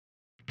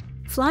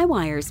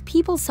Flywire's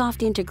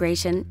PeopleSoft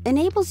integration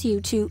enables you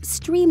to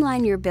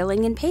streamline your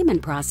billing and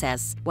payment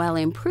process while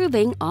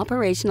improving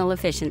operational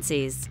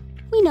efficiencies.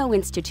 We know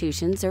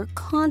institutions are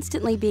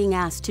constantly being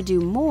asked to do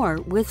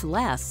more with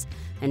less,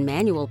 and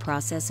manual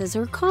processes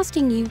are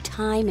costing you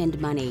time and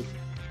money.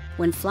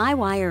 When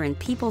Flywire and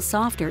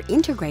PeopleSoft are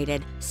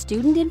integrated,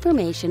 student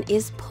information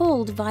is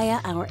pulled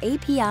via our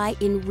API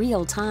in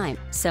real time,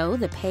 so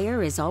the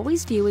payer is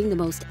always viewing the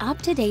most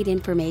up-to-date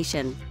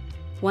information.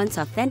 Once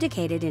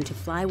authenticated into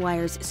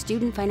Flywire's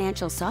Student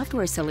Financial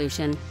Software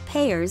solution,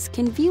 payers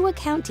can view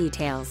account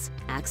details,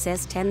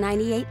 access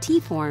 1098-T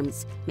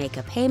forms, make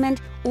a payment,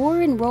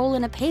 or enroll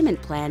in a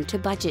payment plan to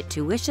budget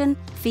tuition,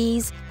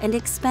 fees, and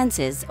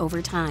expenses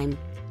over time.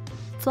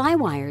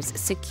 Flywire's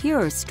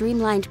secure,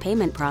 streamlined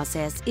payment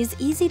process is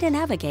easy to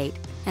navigate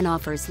and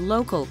offers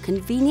local,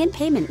 convenient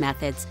payment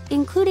methods,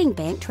 including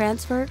bank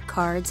transfer,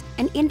 cards,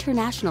 and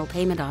international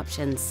payment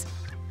options.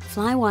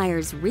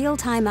 Flywire's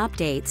real-time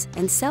updates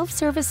and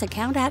self-service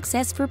account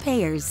access for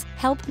payers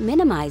help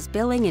minimize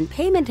billing and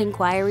payment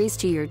inquiries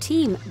to your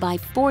team by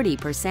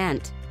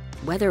 40%.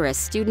 Whether a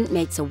student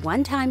makes a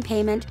one-time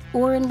payment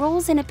or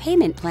enrolls in a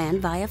payment plan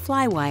via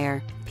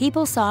Flywire,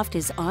 PeopleSoft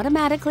is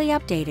automatically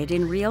updated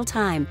in real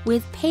time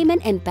with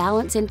payment and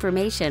balance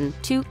information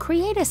to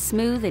create a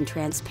smooth and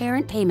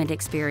transparent payment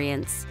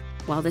experience.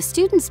 While the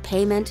student's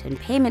payment and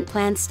payment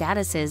plan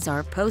statuses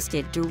are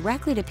posted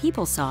directly to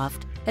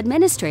PeopleSoft,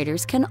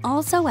 administrators can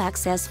also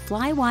access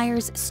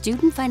Flywire's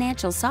Student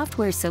Financial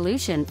Software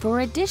solution for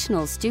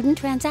additional student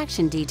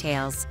transaction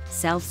details,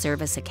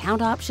 self-service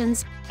account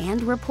options,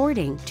 and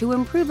reporting to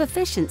improve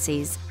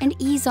efficiencies and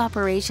ease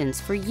operations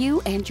for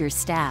you and your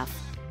staff.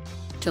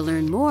 To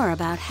learn more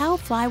about how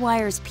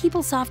Flywire's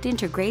PeopleSoft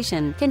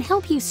integration can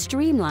help you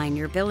streamline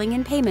your billing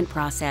and payment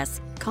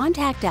process,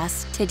 contact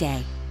us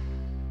today.